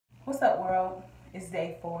What's up, world? It's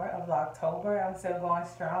day 4 of Vlogtober. I'm still going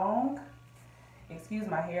strong. Excuse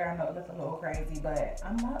my hair, I know it looks a little crazy, but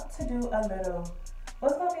I'm about to do a little,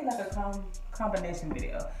 what's gonna be like a combination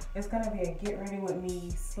video. It's gonna be a get ready with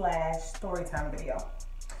me / storytime video.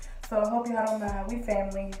 So I hope y'all don't mind, we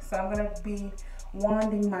family. So I'm gonna be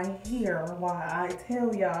wanding my hair while I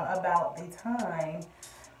tell y'all about the time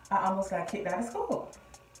I almost got kicked out of school.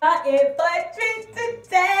 I am for treat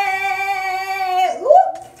today. Ooh.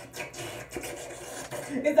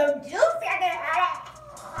 It's so juicy.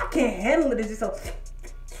 I can't handle it. It's just so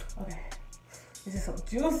okay. It's just so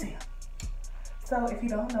juicy. So if you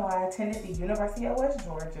don't know, I attended the University of West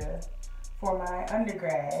Georgia for my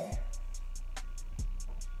undergrad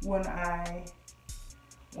when I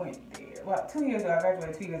went there. Well, 2 years ago. I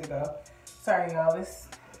graduated 2 years ago. Sorry, y'all. This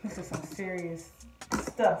is some serious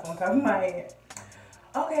stuff on top of my head.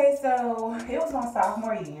 Okay, so it was my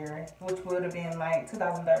sophomore year, which would have been like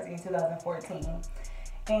 2013, 2014.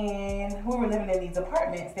 And we were living in these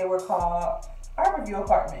apartments. They were called Arborview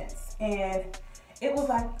apartments. And it was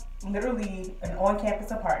like literally an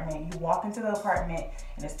on-campus apartment. You walk into the apartment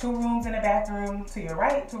and there's 2 rooms and a bathroom to your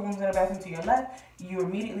right, 2 rooms and a bathroom to your left. You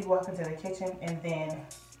immediately walk into the kitchen, and then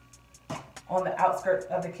on the outskirts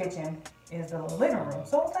of the kitchen is the little living room.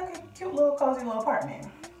 So it's like a cute little cozy little apartment.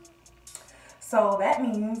 So that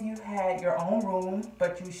means you had your own room,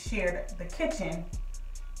 but you shared the kitchen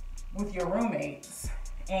with your roommates.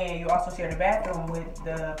 And you also shared a bathroom with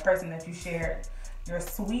the person that you shared your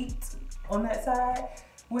suite on that side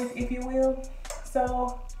with, if you will.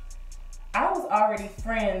 So I was already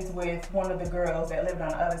friends with one of the girls that lived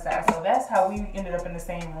on the other side. So that's how we ended up in the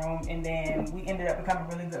same room. And then we ended up becoming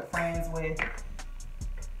really good friends with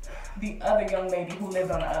the other young lady who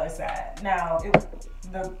lived on the other side. Now,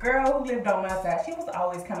 the girl who lived on my side, she was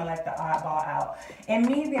always kind of like the oddball out. And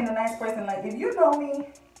me being a nice person, like, if you know me,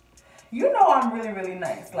 you know I'm really, really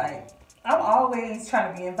nice. Like, I'm always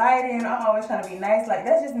trying to be inviting. I'm always trying to be nice. Like,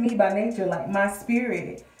 that's just me by nature. Like, my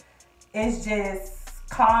spirit is just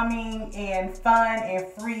calming and fun and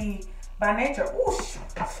free by nature. Ooh,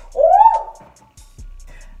 ooh,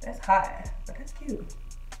 that's hot, but that's cute.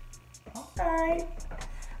 Okay.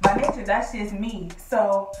 By nature, that's just me.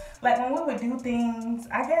 So, like, when we would do things,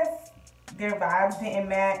 I guess their vibes didn't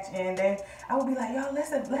match, and then I would be like, yo,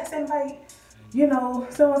 let's invite, you know,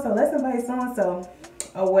 so-and-so, let's invite so-and-so,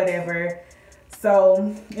 or whatever. So,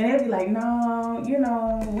 and they'd be like, no, you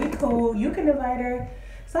know, we cool, you can invite her.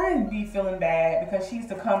 So I'd be feeling bad because she used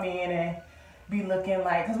to come in and be looking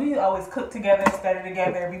like, because we always cook together, study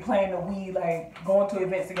together, be playing the Wii, like, going to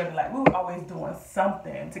events together, like, we were always doing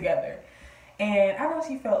something together. And I know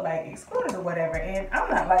she felt like excluded or whatever, and I'm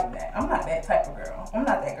not like that. I'm not that type of girl. I'm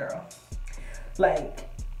not that girl. Like,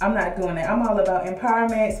 I'm not doing that. I'm all about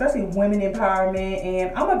empowerment, especially women empowerment,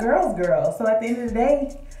 and I'm a girl's girl. So at the end of the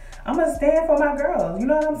day, I'm going to stand for my girls. You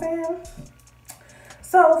know what I'm saying?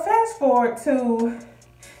 So fast forward to,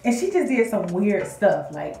 and she just did some weird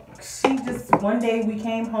stuff. Like, she just, one day we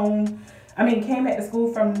came back to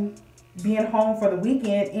school from being home for the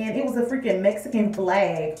weekend, and it was a freaking Mexican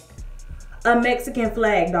flag. A Mexican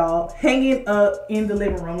flag, dog, hanging up in the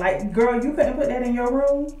living room. Like, girl, you couldn't put that in your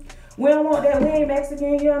room. We don't want that. We ain't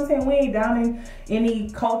Mexican, you know what I'm saying? We ain't down in any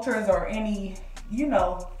cultures or any, you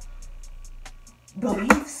know,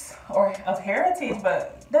 beliefs or of heritage,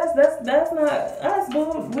 but that's not us,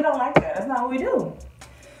 dude. We don't like that. That's not what we do.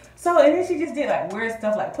 So, and then she just did like weird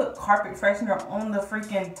stuff, like put carpet freshener on the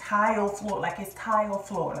freaking tile floor. Like, it's tile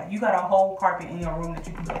floor. Like, you got a whole carpet in your room that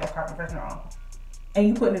you can put that carpet freshener on. And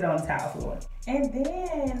you putting it on the tile floor. And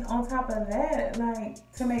then on top of that, like,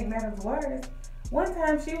 to make matters worse, one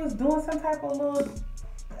time she was doing some type of little,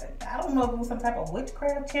 I don't know if it was some type of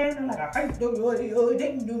witchcraft channel, like, like, girl,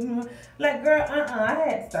 I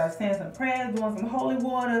had to start saying some prayers, doing some holy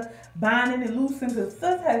water, binding and loosing, because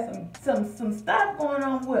sis had some stuff going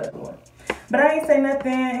on with her. But I ain't say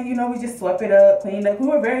nothing, you know, we just swept it up, cleaned up. We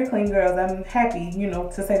were very clean girls. I'm happy, you know,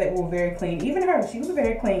 to say that we were very clean. Even her, she was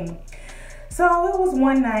very clean. So it was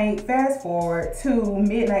one night, fast forward to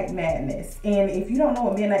Midnight Madness. And if you don't know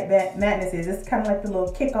what Midnight Madness is, it's kind of like the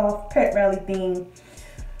little kickoff pep rally thing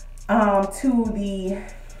to the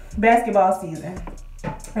basketball season.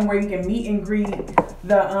 And where you can meet and greet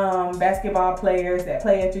the basketball players that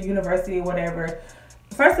play at your university or whatever.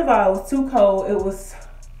 First of all, it was too cold. It was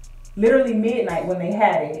literally midnight when they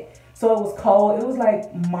had it. So it was cold. It was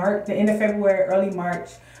like March, the end of February, early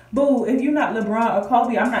March. Boo, if you're not LeBron or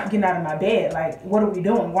Kobe, I'm not getting out of my bed. Like, what are we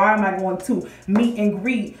doing? Why am I going to meet and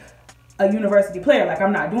greet a university player? Like,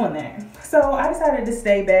 I'm not doing that. So I decided to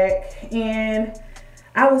stay back, and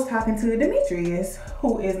I was talking to Demetrius,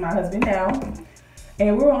 who is my husband now.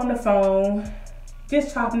 And we were on the phone,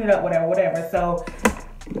 just chopping it up, whatever. So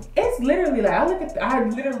it's literally like, I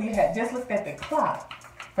literally had just looked at the clock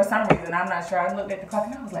for some reason. I'm not sure. I looked at the clock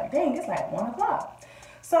and I was like, dang, it's like 1 o'clock.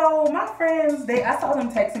 So my friends, I saw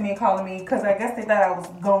them texting me and calling me because I guess they thought I was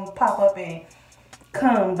going to pop up and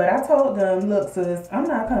come. But I told them, look, sis, I'm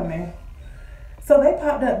not coming. So they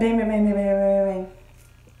popped up, bang, bang, bang, bang, bang, bang, bang.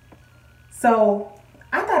 So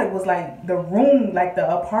I thought it was like the room, like the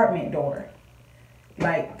apartment door.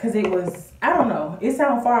 Like, because it was, I don't know. It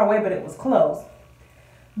sounded far away, but it was close.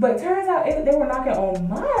 But it turns out they were knocking on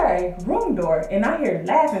my room door, and I hear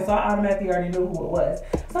laughing, so I automatically already knew who it was.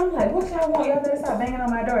 So I'm like, what y'all want? Y'all better stop banging on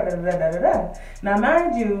my door. Da, da, da, da, da. Now,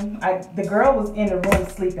 mind you, the girl was in the room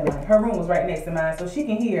sleeping. Like, her room was right next to mine, so she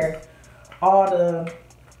can hear all the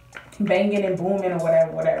banging and booming or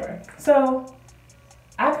whatever. So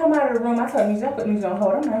I come out of the room. I told Nisha, I put Nisha on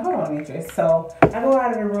hold. I'm like, hold on, Nisha. So I go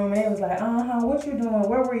out of the room, and it was like, what you doing?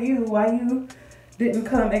 Where were you? Why you didn't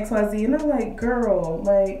come, XYZ? And I'm like, girl,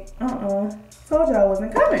 like, told you I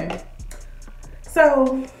wasn't coming.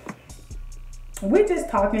 So we just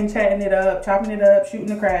talking, chatting it up, chopping it up, shooting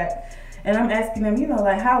the crap. And I'm asking them,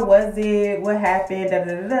 like, how was it? What happened? Da,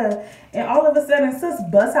 da, da, da. And all of a sudden, sis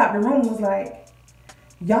busts out the room, was like,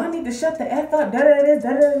 y'all need to shut the F up, da, da, da,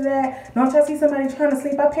 da, da, da. Don't y'all see somebody trying to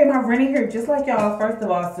sleep? I pay my rent in here just like y'all. First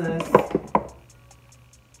of all, sis,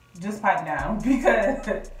 just pipe down.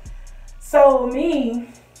 Because so me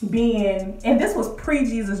being, and this was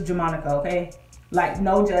pre-Jesus Jamonica, okay? Like,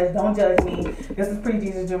 no judge, don't judge me. This is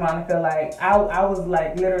pre-Jesus Jamonica. Like, I was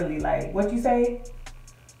like, literally, like, what you say?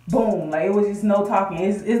 Boom. Like, it was just no talking.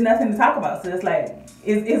 It's nothing to talk about. So it's like,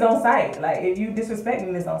 it's on site. Like, if you disrespect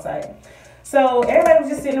me, it's on site. So everybody was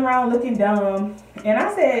just sitting around looking dumb. And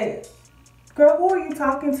I said, girl, who are you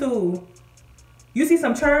talking to? You see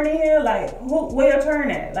some churn in here? Like, where your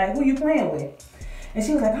churn at? Like, who you playing with? And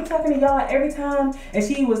she was like, I'm talking to y'all every time. And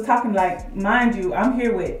she was talking like, mind you, I'm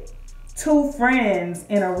here with 2 friends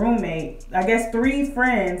and a roommate. I guess 3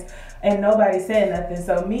 friends, and nobody said nothing.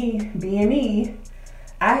 So me, being me,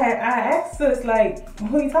 I asked us, like,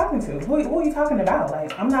 who are you talking to? Who are you talking about?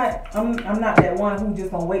 Like, I'm not that one who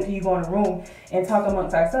just gonna wait till you go in the room and talk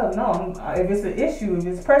amongst ourselves. No, if it's an issue, if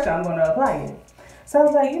it's pressure, I'm gonna apply it. So I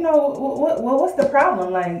was like, what's the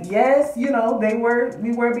problem? Like, yes, we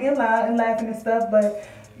were being loud and laughing and stuff, but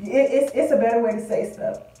it's a better way to say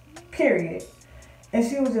stuff, period. And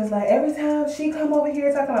she was just like, every time she come over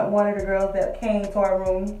here talking about one of the girls that came to our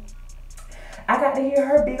room, I got to hear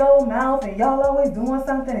her big old mouth, and y'all always doing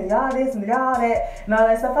something, and y'all this and y'all that, and all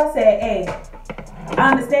that stuff. I said, hey,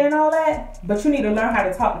 I understand all that, but you need to learn how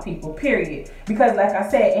to talk to people, period. Because like I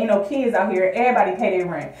said, ain't no kids out here. Everybody pay their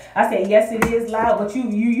rent. I said, yes, it is loud, but you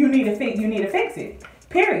need to fix it,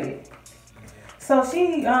 period. So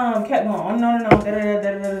she kept going, no, da, da, da,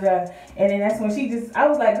 da, da, da. And then that's when I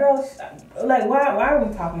was like, girl, like, why are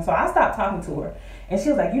we talking? So I stopped talking to her. And she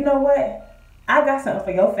was like, you know what? I got something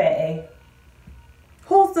for your fat A.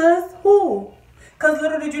 Who, sis? Who? Because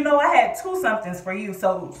little did you know I had 2 somethings for you.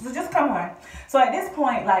 So just come on. So at this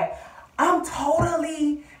point, like, I'm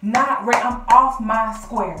totally not ready. I'm off my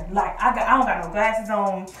square. Like, I don't got no glasses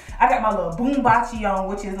on. I got my little boombachi on,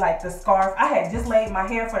 which is like the scarf. I had just laid my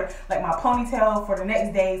hair for, like, my ponytail for the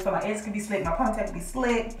next day, so my edges could be slick, my ponytail could be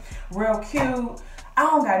slick, real cute. I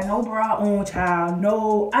don't got no bra on, child.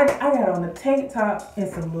 No, I got on the tank top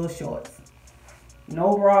and some little shorts.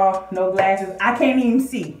 No bra, no glasses. I can't even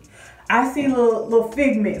see. I see little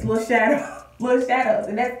figments, little shadows,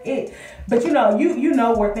 and that's it. But you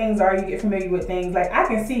know where things are. You get familiar with things. Like, I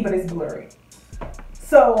can see, but it's blurry.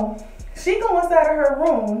 So she go inside of her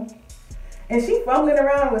room, and she fumbling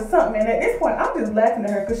around with something. And at this point, I'm just laughing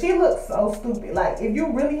at her because she looks so stupid. Like, if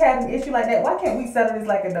you really had an issue like that, why can't we settle this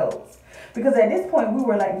like adults? Because at this point, we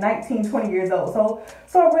were like 19, 20 years old.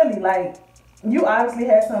 So really, like, you obviously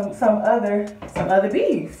had some other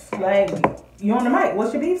beef. Like, you on the mic.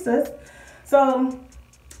 What's your beef, sis? So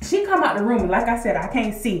she come out the room, and like I said, I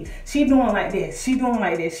can't see. She doing like this. She doing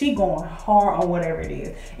like this. She going hard on whatever it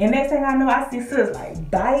is. And next thing I know, I see sis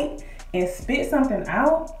like bite and spit something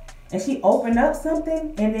out. And she opened up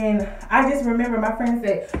something. And then I just remember my friend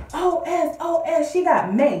said, OS, she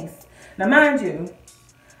got mace. Now, mind you,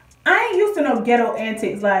 I ain't used to no ghetto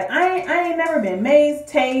antics. Like, I ain't never been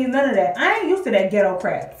maced, tased, none of that. I ain't used to that ghetto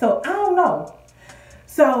crap. So I don't know.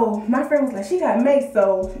 So my friend was like, she got maced.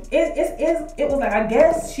 So it was like, I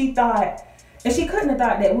guess she thought, and she couldn't have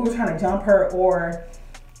thought that we were trying to jump her or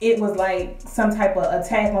it was like some type of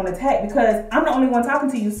attack on attack, because I'm the only one talking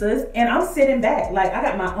to you, sis, and I'm sitting back. Like, I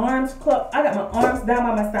got my arms down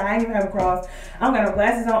by my side. I ain't even have a cross. I don't got no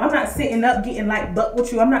glasses on. I'm not sitting up getting like buck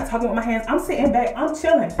with you. I'm not talking with my hands. I'm sitting back. I'm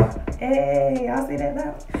chilling. Hey, y'all see that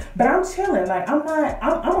now? But I'm chilling. Like, I'm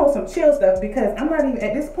on some chill stuff, because I'm not even,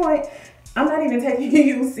 at this point, I'm not even taking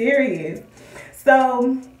you serious.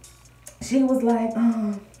 So she was like,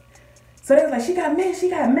 so they was like, she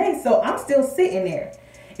got made. So I'm still sitting there.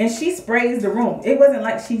 And she sprays the room. It wasn't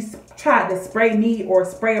like she tried to spray me or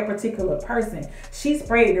spray a particular person. She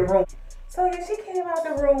sprayed the room. So yeah, she came out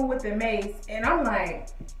the room with the mace. And I'm like,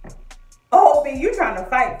 oh, B, you trying to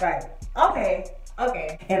fight. Okay.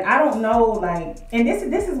 And I don't know, like, and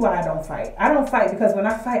this is why I don't fight. I don't fight because when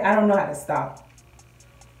I fight, I don't know how to stop.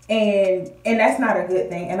 And that's not a good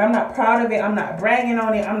thing. And I'm not proud of it. I'm not bragging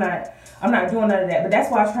on it. I'm not doing none of that. But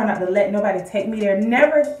that's why I try not to let nobody take me there.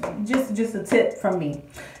 Never, just a tip from me.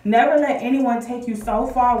 Never let anyone take you so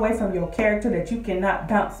far away from your character that you cannot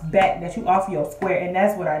bounce back, that you off your square. And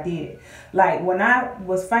that's what I did. Like, when I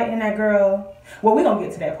was fighting that girl, well, we're going to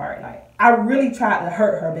get to that part. Like, I really tried to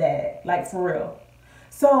hurt her bad. Like, for real.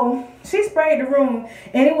 So she sprayed the room,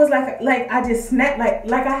 and it was like I just snapped,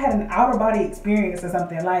 like I had an outer body experience or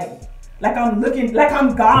something. Like I'm looking, like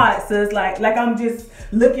I'm God, sis. Like I'm just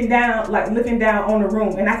looking down on the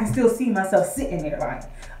room, and I can still see myself sitting there. Like,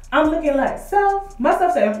 I'm looking like,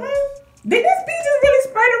 myself saying, did this bitch just really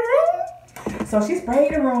spray the room? So she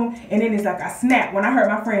sprayed the room, and then it's like I snapped. When I heard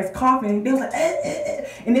my friends coughing, they was like,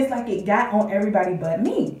 and it's like it got on everybody but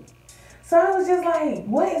me. So I was just like,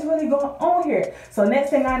 what is really going on here? So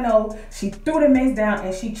next thing I know, she threw the mace down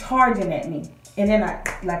and she charging at me. And then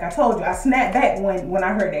like I told you, I snapped back when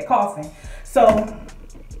I heard that coughing. So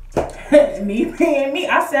me being me,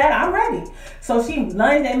 I said, I'm ready. So she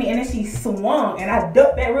lunged at me, and then she swung, and I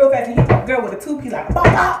ducked that real fast and hit the girl with a two-piece, like, bop,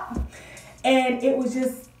 bop. And it was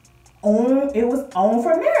just on. It was on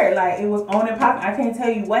from there. Like, it was on and popping. I can't tell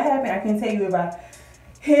you what happened. I can't tell you if I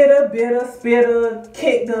hit her, bit her, spit her,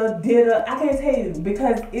 kicked her, did her. I can't tell you,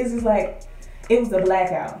 because it's just like, it was a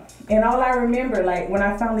blackout. And all I remember, like, when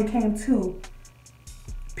I finally came to,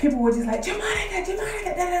 people were just like, Jamonica, da,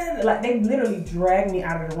 da, da. Like, they literally dragged me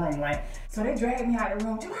out of the room. Like, so they dragged me out of the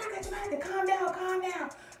room. Jamonica, calm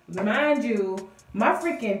down. Mind you, my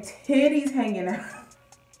freaking titties hanging out.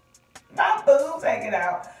 My boobs hanging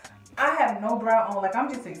out. I have no bra on. Like,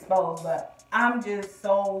 I'm just exposed, but I'm just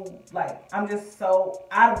so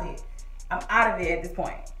out of it. I'm out of it at this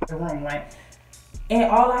point. The room, right? And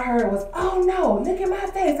all I heard was, oh no, look at my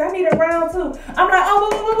face. I need a round two. I'm like,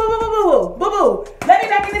 oh, boo. Let me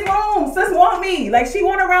back in this room. Sis want me. Like, she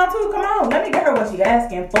want a round two. Come on. Let me get her what she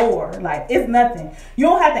asking for. Like, it's nothing. You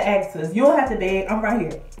don't have to ask us. You don't have to beg. I'm right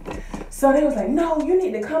here. So they was like, no, you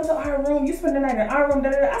need to come to our room. You spend the night in our room.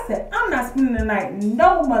 I said, I'm not spending the night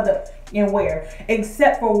no mother in where,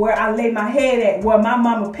 except for where I lay my head at, where my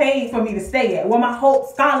mama paid for me to stay at, where my whole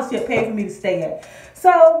scholarship paid for me to stay at.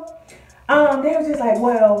 So they was just like,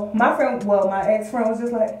 well, my ex-friend was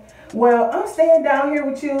just like, well, I'm staying down here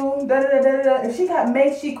with you, If she got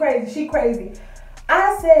maced, she crazy.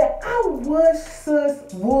 I said, I wish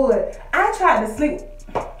sis would. I tried to sleep.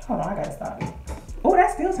 Hold on, I gotta stop it. Oh,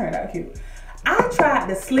 that still turned out cute. I tried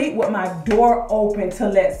to sleep with my door open to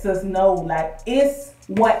let sis know, like, it's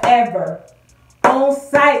whatever. On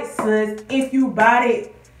site, sis. If you bought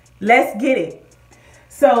it, let's get it.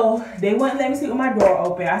 So they wouldn't let me sleep with my door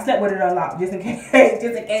open. I slept with it unlocked just in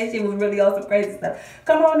case she was really on some crazy stuff.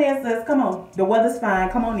 Come on in, sis. Come on. The weather's fine.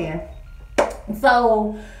 Come on in.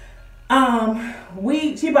 So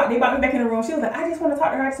they brought me back in the room. She was like, I just want to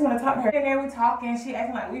talk to her. And then we talking. She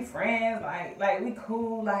acting like we friends, like we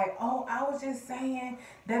cool. Like, oh, I was just saying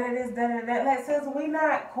that. Like, sis, we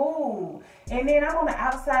not cool. And then I'm on the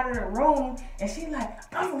outside of the room, and she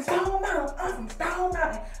like, I'm from Stone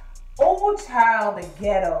Mountain. Old child, the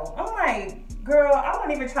ghetto. I'm like, girl, I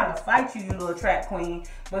wasn't even trying to fight you, you little trap queen.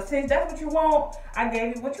 But since that's what you want, I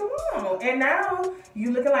gave you what you want. And now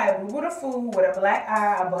you looking like a boo-boo the fool with a black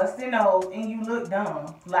eye, a busted nose, and you look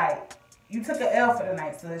dumb. Like, you took an L for the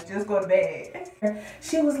night, sis. Just go to bed.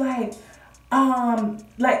 She was like, I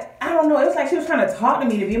don't know. It was like she was trying to talk to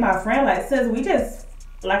me to be my friend. Like, sis, I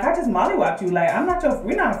just mollywopped you. Like,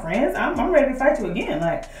 we're not friends. I'm ready to fight you again.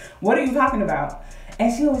 Like, what are you talking about?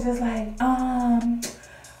 And she was just like,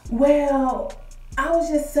 well, I was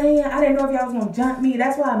just saying, I didn't know if y'all was gonna jump me.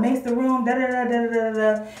 That's why I maced the room,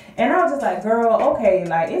 And I was just like, girl, okay,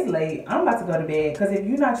 like, it's late. I'm about to go to bed. Cause if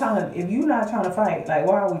you're not trying to fight, like,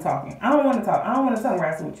 why are we talking? I don't want to talk. I don't want to tongue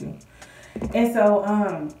wrestle with you. And so,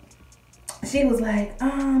 she was like,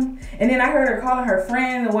 and then I heard her calling her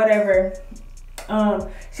friend or whatever.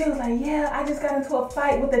 She was like, yeah, I just got into a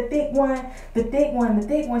fight with the thick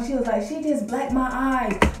one. She was like, she just blacked my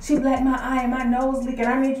eye. She blacked my eye and my nose leaking.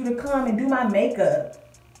 I need you to come and do my makeup.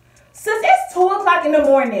 Sis, it's 2 o'clock in the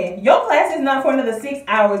morning. Your class is not for another 6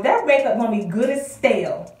 hours. That makeup gonna be good as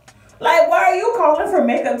stale. Like, why are you calling for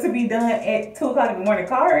makeup to be done at 2 o'clock in the morning?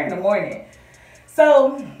 Call her in the morning.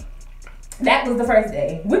 So that was the first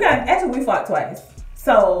day. We fought twice.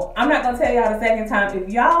 So I'm not gonna tell y'all the second time. If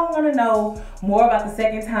y'all wanna know more about the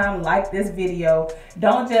second time, like this video.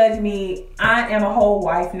 Don't judge me. I am a whole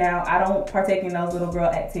wife now. I don't partake in those little girl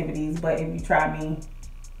activities, but if you try me,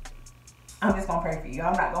 I'm just gonna pray for you.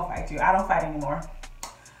 I'm not gonna fight you. I don't fight anymore.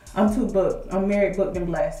 I'm too booked. I'm married, booked, and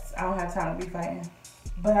blessed. I don't have time to be fighting.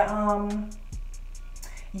 But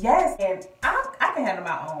yes, and I can handle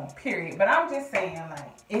my own, period. But I'm just saying, like,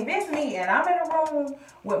 if it's me and I'm in a room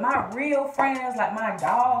with my real friends, like my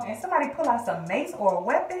dog, and somebody pull out some mace or a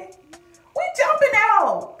weapon, we jumping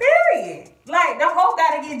out, period. Like, the whole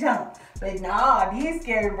gotta get jumped. But nah, these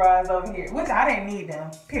scary bras over here, which I didn't need them,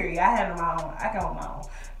 period. I handle my own. I can hold my own.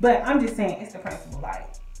 But I'm just saying, it's the principle. Like,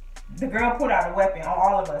 the girl pulled out a weapon on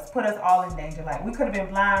all of us, put us all in danger. Like, we could have been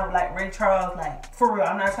blind like Ray Charles. Like, for real,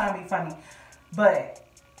 I'm not trying to be funny. But,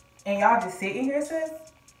 and y'all just sitting here, sis?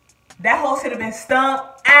 That hoe should have been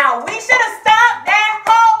stumped out. We should have stumped that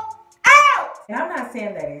hoe out! And I'm not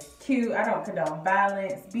saying that it's cute. I don't condone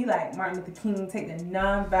violence. Be like Martin Luther King. Take the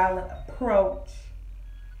non-violent approach.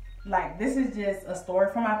 Like, this is just a story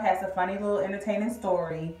from my past. A funny little entertaining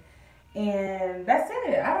story. And that's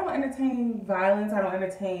it. I don't entertain violence. I don't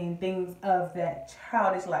entertain things of that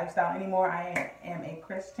childish lifestyle anymore. I am a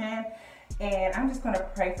Christian. And I'm just going to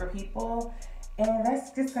pray for people. And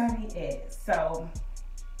that's just going to be it. So,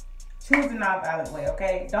 choose the non-violent way,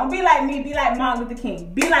 okay? Don't be like me. Be like Martin Luther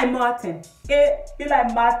King. Be like Martin. Okay? Be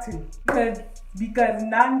like Martin. Because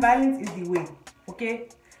non-violence is the way. Okay?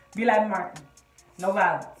 Be like Martin. No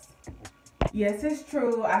violence. Yes, it's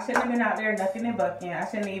true. I shouldn't have been out there nothing and bucking. I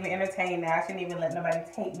shouldn't even entertain that. I shouldn't even let nobody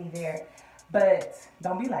take me there. But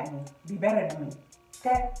don't be like me. Be better than me.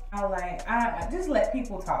 Okay? I just let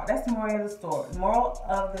people talk. That's the moral of the story. The moral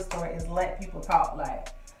of the story is let people talk. Like,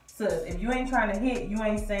 sis, if you ain't trying to hit, you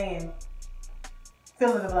ain't saying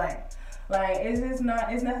fill in the blank. Like, it's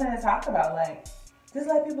nothing to talk about. Like, just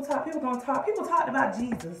let people talk. People gonna talk. People talked about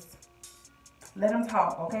Jesus. Let them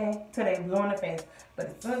talk, okay? Till they blue in the face. But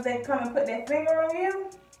as soon as they come and put their finger on you,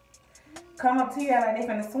 come up to you like they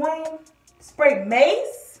finna swing, spray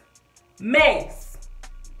mace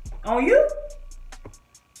on you,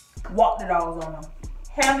 walk the dogs on them.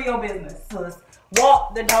 Handle your business, sis.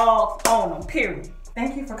 Walk the dogs on them, period.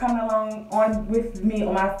 Thank you for coming along on with me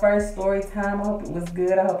on my first story time. I hope it was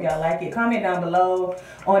good. I hope y'all like it. Comment down below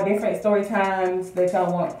on different story times that y'all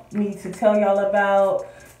want me to tell y'all about.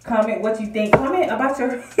 Comment what you think. Comment about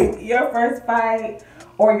your first fight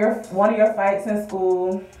or one of your fights in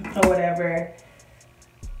school or whatever.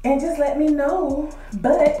 And just let me know.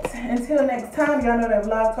 But until next time, y'all know that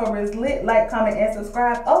Vlogtober is lit. Like, comment, and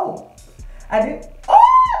subscribe. Oh, I did. Oh, I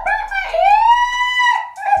burned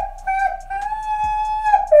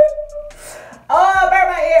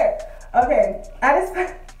my ear. Okay, I just.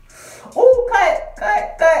 Ooh, cut,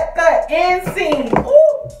 and scene.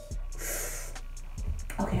 Ooh.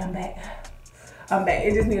 Okay, I'm back.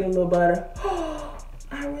 It just needed a little butter.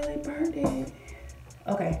 I really burned it.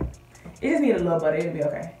 Okay. It just needed a little butter. It'll be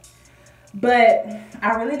okay. But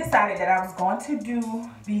I really decided that I was going to do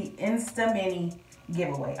the Insta Mini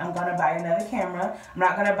giveaway. I'm going to buy another camera. I'm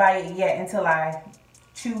not going to buy it yet until I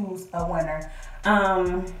choose a winner.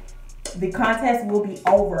 The contest will be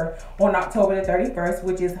over on October the 31st,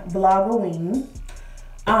 which is Grwm.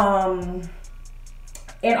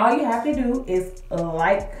 And all you have to do is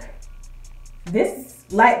like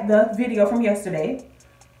the video from yesterday,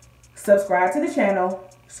 subscribe to the channel,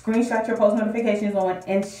 screenshot your post notifications on,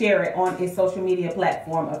 and share it on a social media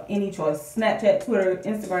platform of any choice. Snapchat, Twitter,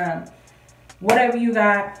 Instagram, whatever you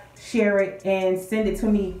got, share it and send it to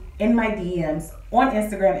me in my DMs on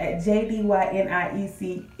Instagram at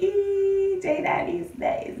JDYNIECE. J90s,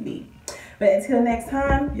 that is me. But until next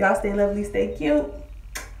time, y'all stay lovely, stay cute.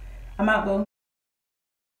 I'm out, boo.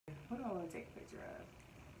 What do I want to take a picture of?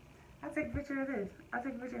 I'll take a picture of this. I'll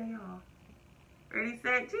take a picture of y'all. Ready,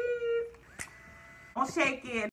 set, cheese. Don't shake it.